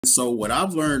So what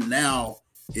I've learned now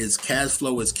is cash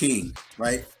flow is king,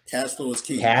 right? Cash flow is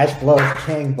king. Cash flow is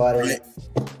king, buddy. Right?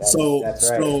 That's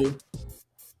right.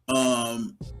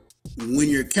 When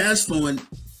you're cash flowing,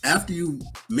 after you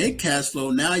make cash flow,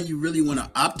 now you really want to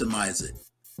optimize it.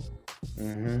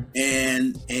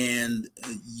 And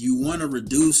you want to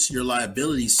reduce your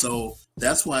liability. So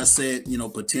that's why I said,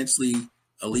 potentially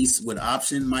a lease with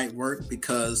option might work,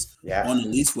 because on a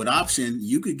lease with option,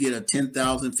 you could get a $10,000,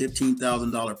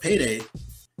 $15,000 payday.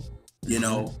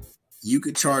 You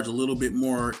could charge a little bit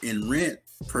more in rent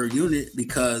per unit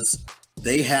because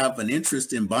they have an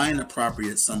interest in buying a property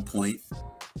at some point.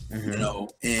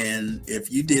 And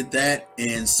if you did that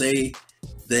and say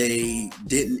they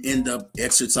didn't end up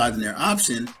exercising their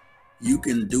option, you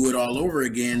can do it all over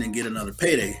again and get another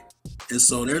payday. And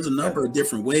so there's a number of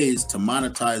different ways to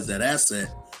monetize that asset.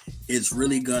 It's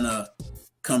really gonna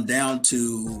come down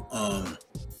to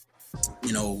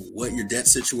what your debt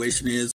situation is,